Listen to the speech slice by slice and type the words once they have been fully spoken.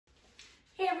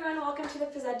everyone, welcome to the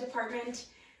Phys-Ed department.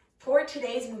 For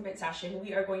today's movement session,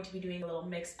 we are going to be doing a little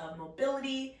mix of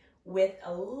mobility with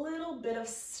a little bit of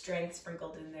strength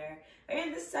sprinkled in there.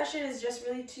 Again, this session is just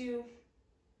really to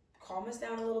calm us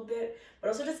down a little bit, but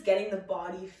also just getting the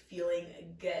body feeling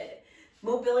good.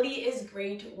 Mobility is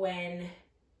great when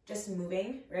just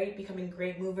moving, right? Becoming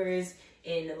great movers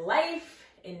in life,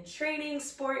 in training,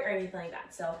 sport, or anything like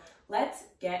that. So let's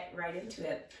get right into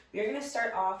it. We are going to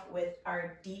start off with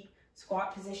our deep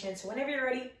squat position. So whenever you're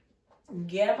ready,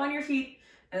 get up on your feet,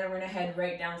 and then we're going to head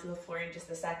right down to the floor in just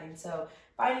a second. So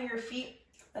finding your feet,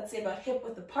 let's say about hip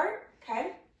width apart,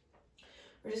 okay?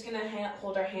 We're just going to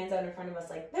hold our hands out in front of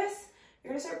us like this.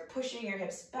 You're going to start pushing your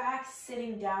hips back,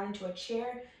 sitting down into a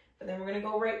chair, but then we're going to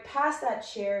go right past that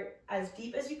chair as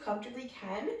deep as you comfortably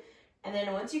can. And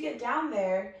then once you get down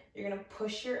there, you're going to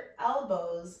push your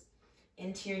elbows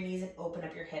into your knees and open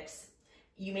up your hips.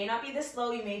 You may not be this low,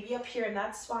 you may be up here, and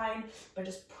that's fine, but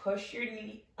just push your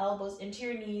elbows into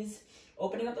your knees,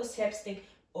 opening up those hips. Think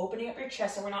opening up your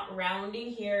chest, so we're not rounding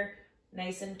here,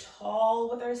 nice and tall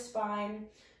with our spine.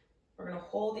 We're going to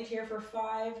hold it here for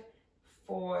 5,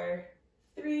 4,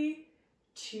 3,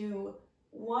 2,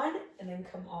 1, and then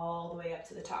come all the way up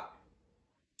to the top.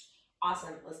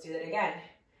 Awesome. Let's do that again.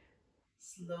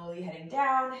 Slowly heading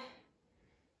down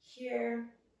here.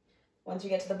 Once you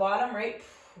get to the bottom, right,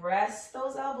 press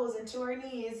those elbows into our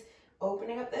knees,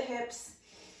 opening up the hips.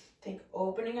 Think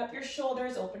opening up your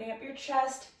shoulders, opening up your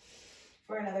chest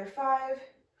for another 5,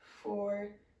 4,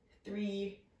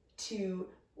 3, 2,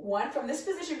 1. From this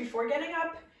position, before getting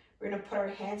up, we're going to put our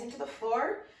hands into the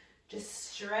floor.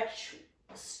 Just stretch,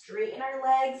 straighten our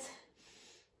legs.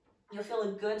 You'll feel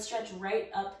a good stretch right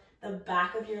up the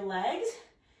back of your legs.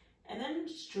 And then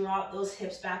just drop those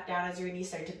hips back down as your knees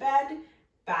start to bend,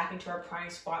 back into our prime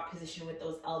squat position with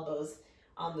those elbows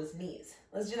on those knees.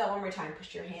 Let's do that one more time.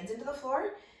 Push your hands into the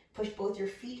floor. Push both your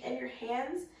feet and your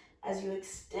hands as you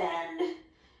extend,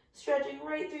 stretching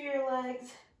right through your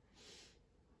legs.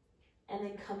 And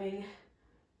then coming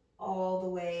all the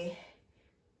way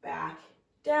back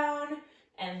down,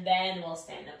 and then we'll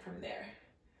stand up from there.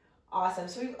 Awesome.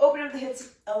 So we've opened up the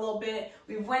hips a little bit.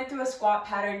 We went through a squat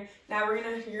pattern. Now you're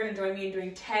gonna join me in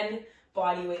doing 10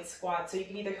 body weight squats. So you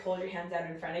can either hold your hands out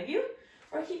in front of you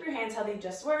or keep your hands how they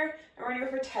just were. And we're gonna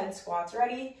go for 10 squats.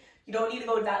 Ready? You don't need to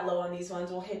go that low on these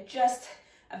ones. We'll hit just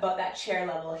about that chair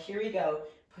level. Here we go.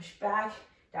 Push back,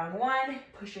 down 1,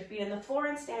 push your feet on the floor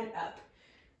and stand up.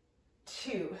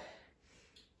 2,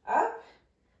 up,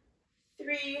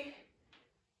 3,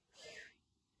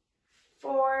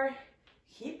 4,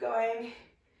 keep going,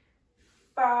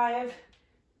 5,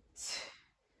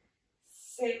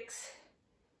 6,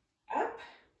 up,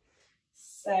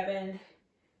 7,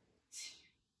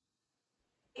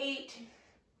 8,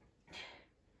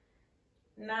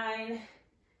 9,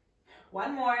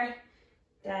 one more,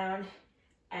 down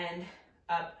and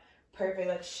up. Perfect.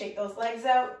 Let's shake those legs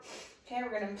out. Okay,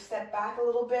 we're going to step back a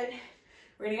little bit.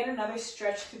 We're going to get another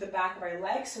stretch through the back of our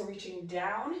legs, so reaching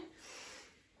down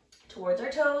towards our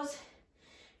toes.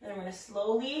 And then we're going to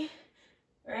slowly,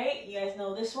 right, you guys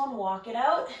know this one, walk it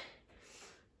out.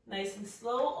 Nice and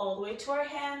slow, all the way to our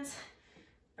hands.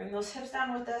 Bring those hips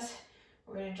down with us.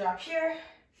 We're going to drop here.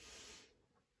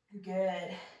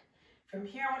 Good. From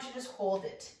here, I want you to just hold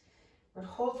it. We're going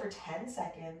to hold for 10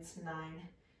 seconds. 9,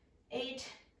 8.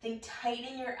 Think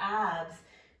tightening your abs.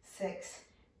 6,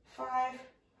 5,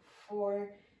 4,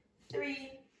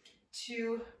 3,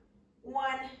 2,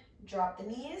 1. Drop the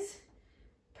knees.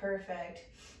 Perfect.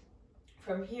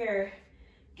 From here,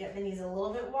 get the knees a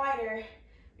little bit wider.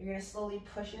 You're going to slowly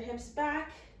push your hips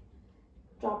back,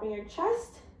 dropping your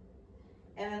chest,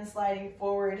 and then sliding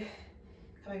forward,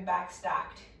 coming back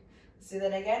stacked. Let's do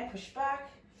that again. Push back,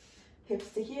 hips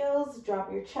to heels, drop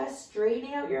your chest,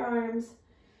 straightening out your arms,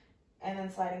 and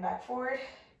then sliding back forward.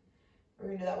 We're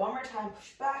going to do that one more time.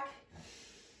 Push back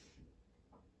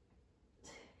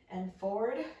and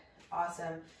forward.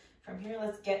 Awesome. From here,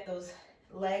 let's get those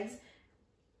legs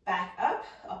back up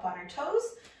on our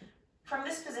toes. From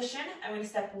this position, I'm going to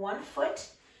step 1 foot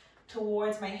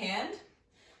towards my hand.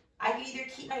 I can either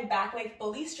keep my back leg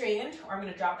fully straightened, or I'm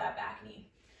going to drop that back knee.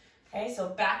 Okay, so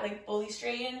back leg fully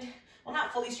straightened. Well,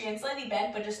 not fully straightened, slightly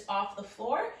bent, but just off the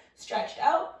floor, stretched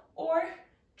out, or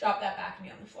drop that back knee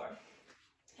on the floor.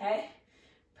 Okay,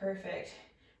 perfect.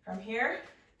 From here,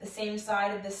 the same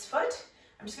side of this foot,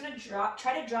 I'm just going to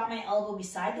try to drop my elbow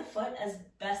beside the foot as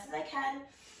best as I can,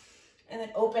 and then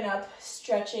open up,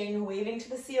 stretching, waving to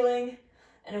the ceiling,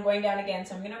 and I'm going down again.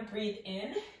 So I'm going to breathe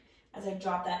in as I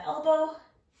drop that elbow,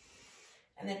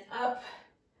 and then up,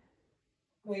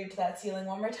 wave to that ceiling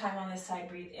one more time on this side.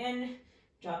 Breathe in,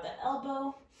 drop that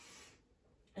elbow,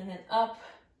 and then up.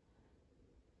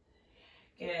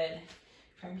 Good.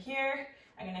 From here,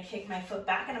 I'm gonna kick my foot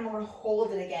back and I'm gonna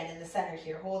hold it again in the center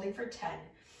here, holding for 10,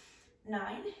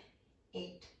 9,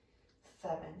 8,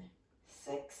 7,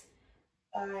 6,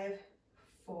 5,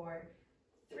 4,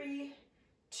 3,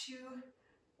 2,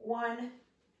 1.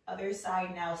 Other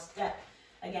side now, step.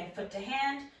 Again, foot to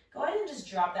hand. Go ahead and just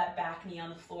drop that back knee on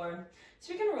the floor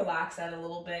so you can relax that a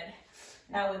little bit.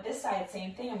 Now with this side,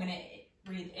 same thing. I'm gonna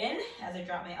breathe in as I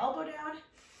drop my elbow down,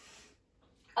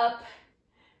 up,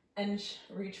 and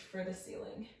reach for the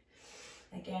ceiling.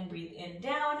 Again, breathe in,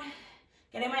 down,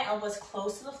 getting my elbows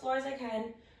close to the floor as I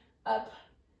can, up,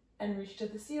 and reach to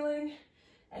the ceiling.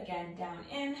 Again, down,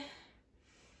 in,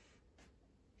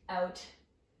 out,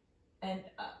 and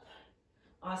up.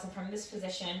 Awesome. From this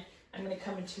position, I'm going to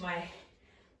come into my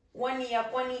one knee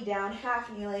up, one knee down,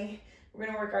 half kneeling. We're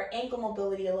going to work our ankle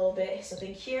mobility a little bit. So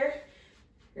think here.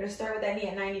 We're going to start with that knee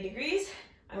at 90 degrees.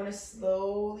 I'm going to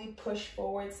slowly push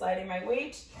forward, sliding my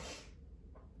weight.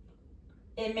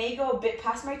 It may go a bit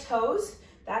past my toes.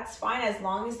 That's fine as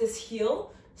long as this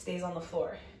heel stays on the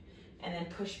floor. And then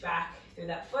push back through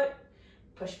that foot.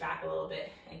 Push back a little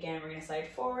bit. Again, we're going to slide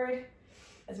forward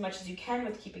as much as you can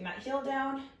with keeping that heel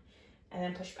down. And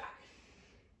then push back.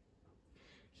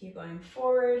 Keep going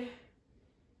forward.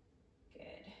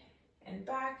 Good. And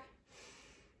back.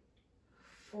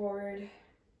 Forward.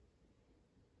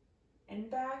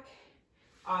 And back.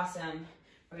 Awesome.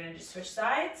 We're going to just switch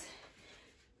sides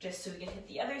just so we can hit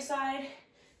the other side.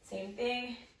 Same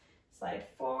thing. Slide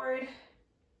forward.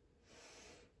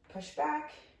 Push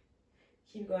back.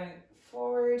 Keep going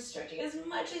forward, stretching as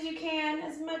much as you can,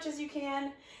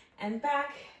 and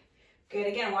back. Good,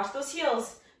 again, watch those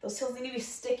heels. Those heels need to be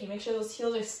sticky. Make sure those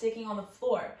heels are sticking on the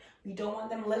floor. We don't want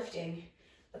them lifting.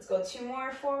 Let's go 2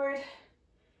 more, forward,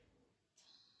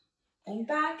 and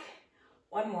back.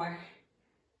 1 more,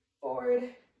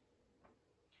 forward,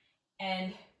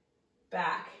 and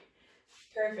back.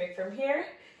 Perfect. From here,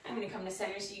 I'm gonna come to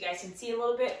center so you guys can see a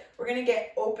little bit. We're gonna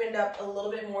get opened up a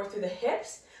little bit more through the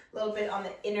hips, a little bit on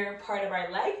the inner part of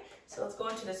our leg. So let's go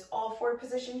into this all four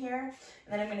position here. And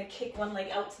then I'm gonna kick one leg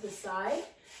out to the side,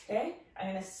 okay? I'm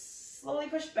gonna slowly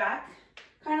push back,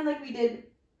 kind of like we did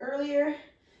earlier,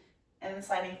 and then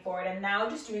sliding forward. And now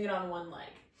just doing it on one leg.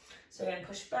 So I'm gonna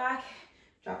push back,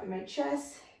 dropping my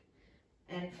chest,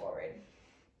 and forward.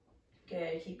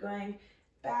 Good, keep going,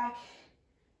 back.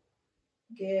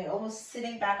 Good, almost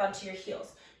sitting back onto your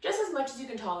heels. Just as much as you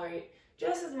can tolerate,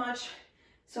 just as much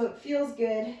so it feels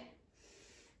good.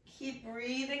 Keep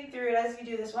breathing through it as you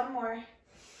do this. 1 more.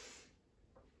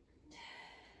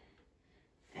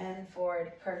 And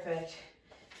forward, perfect.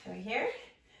 Over here,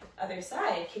 other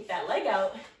side, kick that leg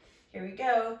out. Here we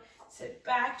go. Sit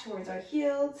back towards our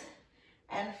heels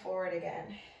and forward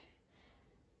again.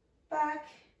 Back,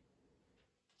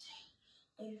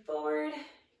 and forward,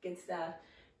 good stuff.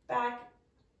 Back,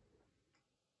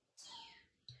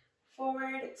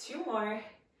 forward, 2 more.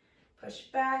 Push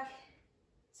back,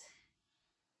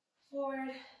 forward,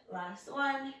 last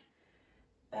one,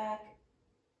 back,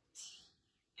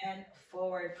 and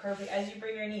forward. Perfect. As you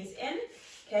bring your knees in,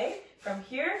 okay, from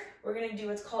here, we're gonna do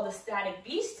what's called a static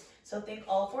beast. So think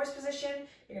all fours position.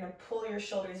 You're gonna pull your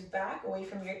shoulders back away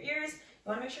from your ears. You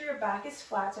wanna make sure your back is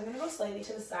flat. So I'm gonna go slightly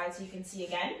to the side so you can see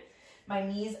again. My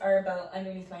knees are about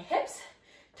underneath my hips,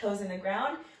 toes in the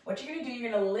ground. What you're gonna do,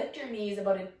 you're gonna lift your knees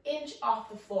about 1 inch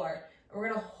off the floor. And we're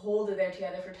gonna hold it there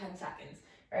together for 10 seconds.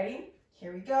 Ready?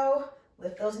 Here we go.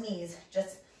 Lift those knees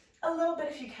just a little bit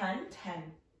if you can.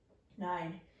 10,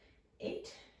 9,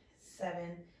 8,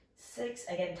 7, 6.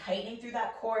 Again, tightening through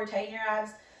that core, tighten your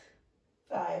abs.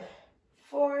 5,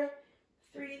 4,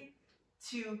 3,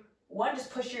 2, 1.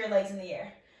 Just push your legs in the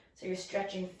air. So you're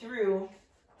stretching through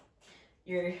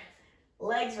your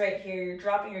legs right here. You're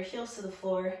dropping your heels to the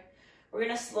floor. We're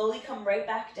gonna slowly come right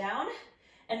back down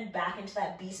and back into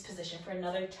that beast position for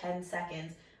another 10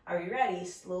 seconds. Are you ready?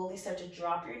 Slowly start to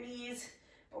drop your knees,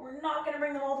 but we're not gonna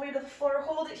bring them all the way to the floor.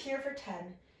 Hold it here for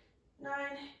 10, 9,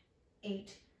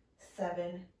 8,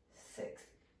 7, 6,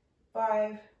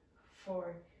 5,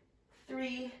 4,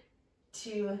 3,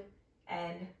 2,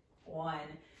 and 1.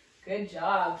 Good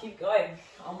job, keep going,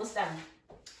 almost done.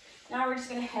 Now we're just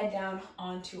gonna head down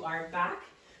onto our back.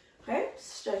 Okay,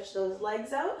 stretch those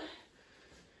legs out.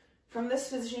 From this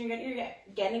position, you're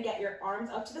gonna get your arms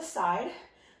up to the side.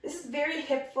 This is very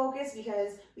hip focused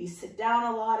because we sit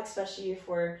down a lot, especially if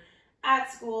we're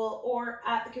at school or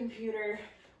at the computer,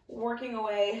 working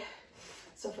away.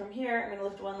 So from here, I'm gonna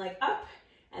lift one leg up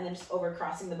and then just over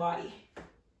crossing the body.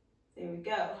 There we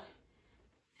go.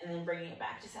 And then bringing it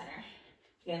back to center.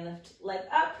 Again, lift leg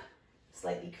up,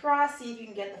 slightly cross. See if you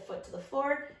can get the foot to the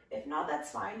floor. If not,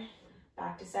 that's fine.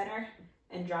 Back to center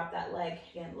and drop that leg.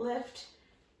 Again, lift,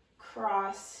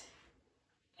 cross,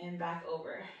 and back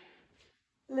over.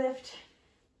 Lift,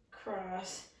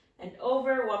 cross, and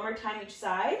over. One more time each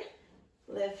side.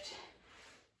 Lift,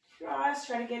 cross.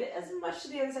 Try to get it as much to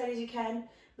the other side as you can.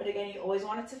 But again, you always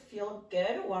want it to feel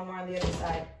good. One more on the other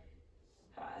side.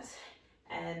 Cross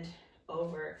and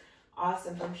over.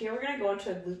 Awesome. From here, we're going to go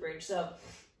into a glute bridge. So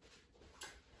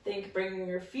think bringing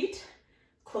your feet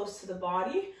close to the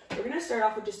body. We're going to start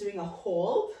off with just doing a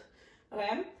hold.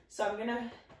 Okay. So I'm going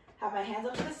to have my hands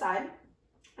up to the side.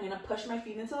 I'm going to push my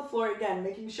feet into the floor again,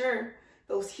 making sure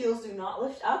those heels do not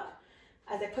lift up.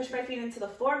 As I push my feet into the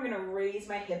floor, I'm going to raise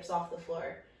my hips off the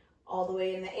floor all the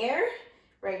way in the air.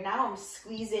 Right now, I'm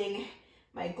squeezing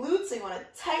my glutes. So you want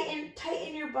to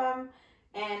tighten your bum,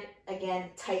 and again,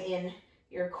 tighten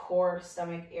your core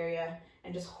stomach area,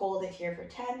 and just hold it here for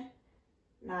 10,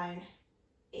 9,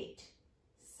 8,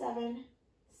 7,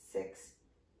 6,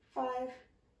 5,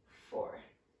 4,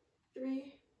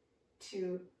 3,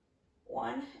 2,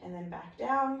 1, and then back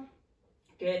down.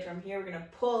 Good. From here, we're going to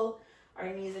pull our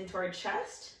knees into our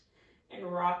chest and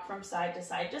rock from side to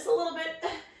side just a little bit.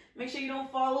 Make sure you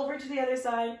don't fall over to the other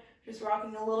side. Just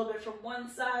rocking a little bit from one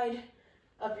side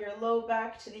of your low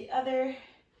back to the other.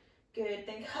 Good.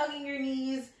 Think hugging your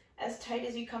knees as tight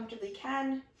as you comfortably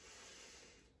can.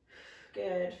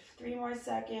 Good. 3 more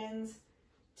seconds.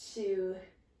 2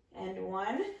 and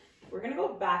 1. We're going to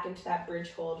go back into that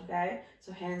bridge hold, okay?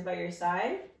 So hands by your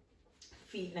side.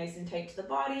 Feet nice and tight to the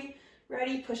body.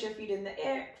 Ready? Push your feet in the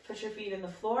air. Push your feet in the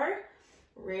floor.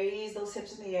 Raise those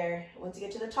hips in the air. Once you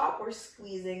get to the top, we're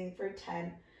squeezing for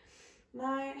 10,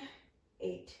 9,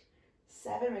 8,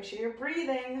 7. Make sure you're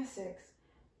breathing. 6,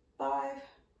 5,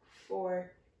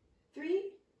 4, 3,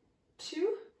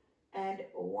 2, and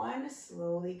 1.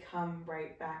 Slowly come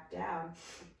right back down.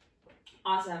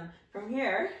 Awesome. From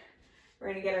here, we're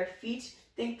going to get our feet.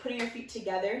 Think putting your feet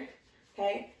together.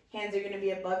 Okay. Hands are going to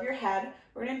be above your head.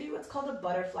 We're going to do what's called a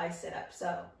butterfly sit-up.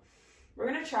 So we're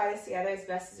going to try this together as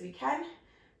best as we can.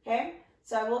 Okay,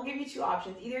 so I will give you 2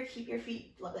 options. Either keep your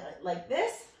feet like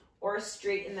this or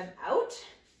straighten them out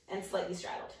and slightly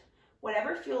straddled.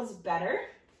 Whatever feels better.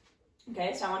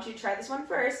 Okay, so I want you to try this one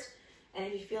first. And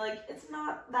if you feel like it's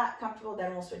not that comfortable,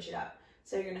 then we'll switch it up.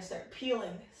 So you're going to start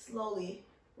peeling, slowly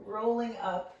rolling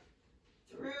up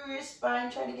through your spine.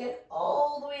 Try to get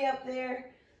all the way up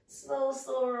there. Slow,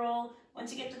 slow roll.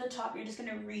 Once you get to the top, you're just going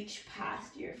to reach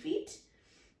past your feet.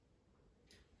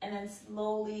 And then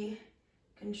slowly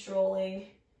controlling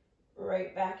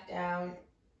right back down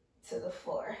to the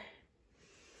floor.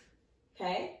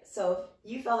 Okay, so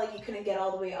if you felt like you couldn't get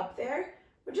all the way up there,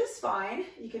 which is fine,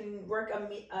 you can work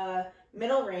a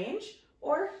middle range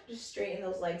or just straighten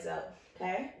those legs out,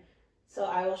 okay? So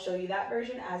I will show you that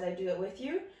version as I do it with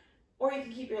you, or you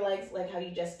can keep your legs like how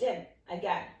you just did.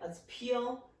 Again, let's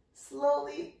peel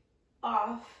slowly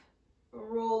off,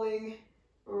 rolling,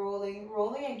 rolling,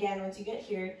 rolling. Again, once you get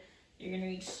here, you're going to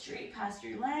reach straight past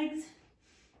your legs.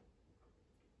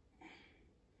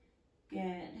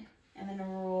 Good. And then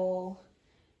roll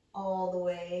all the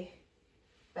way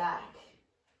back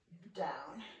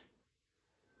down.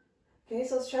 Okay,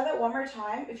 so let's try that one more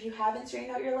time. If you haven't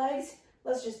straightened out your legs,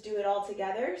 let's just do it all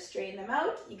together. Straighten them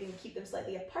out. You can keep them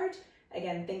slightly apart.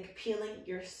 Again, think peeling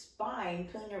your spine,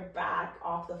 peeling your back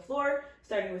off the floor,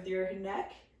 starting with your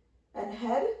neck and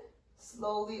head,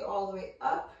 slowly all the way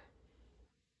up,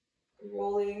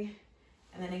 rolling,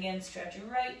 and then again, stretch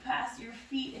right past your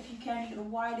feet if you can. You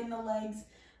can widen the legs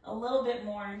a little bit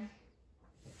more.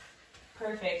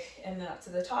 Perfect, and then up to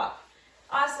the top.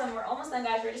 Awesome, we're almost done,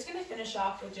 guys. We're just gonna finish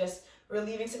off with just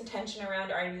relieving some tension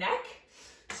around our neck.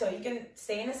 So you can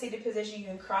stay in a seated position, you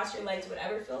can cross your legs,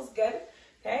 whatever feels good,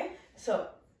 okay? So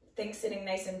think sitting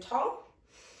nice and tall.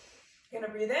 I'm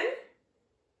gonna breathe in,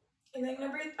 and then I'm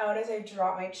gonna breathe out as I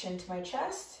drop my chin to my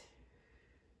chest.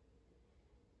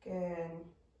 Good.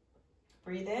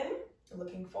 Breathe in,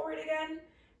 looking forward again.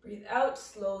 Breathe out,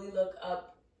 slowly look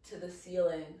up to the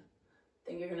ceiling.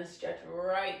 Then you're gonna stretch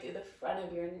right through the front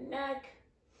of your neck.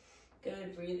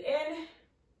 Good, breathe in.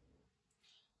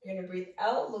 You're gonna breathe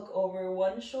out, look over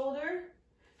one shoulder.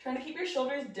 Trying to keep your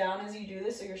shoulders down as you do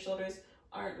this so your shoulders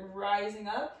aren't rising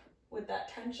up with that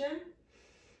tension.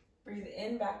 Breathe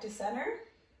in, back to center.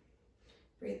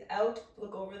 Breathe out,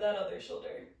 look over that other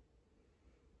shoulder.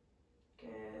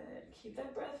 Good, keep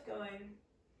that breath going.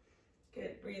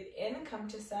 Good, breathe in, come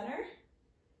to center.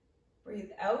 Breathe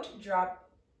out, drop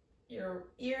your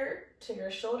ear to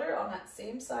your shoulder on that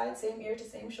same side, same ear to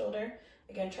same shoulder.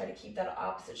 Again, try to keep that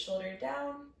opposite shoulder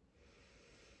down.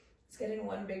 Let's get in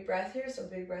one big breath here. So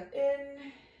big breath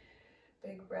in,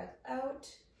 big breath out.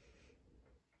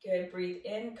 Good, breathe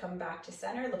in, come back to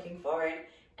center, looking forward,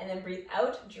 and then breathe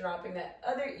out, dropping that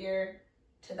other ear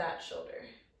to that shoulder.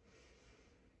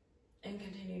 And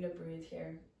continue to breathe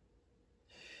here.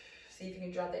 See if you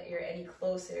can drop that ear any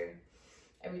closer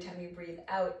every time you breathe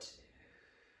out.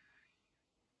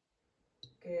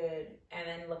 Good, and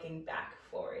then looking back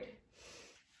forward.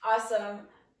 Awesome,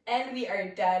 and we are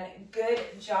done.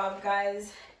 Good job,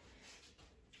 guys.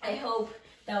 I hope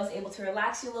that was able to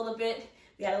relax you a little bit.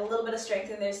 We had a little bit of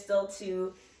strength in there still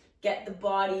to get the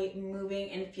body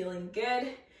moving and feeling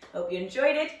good. Hope you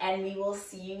enjoyed it, and we will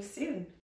see you soon.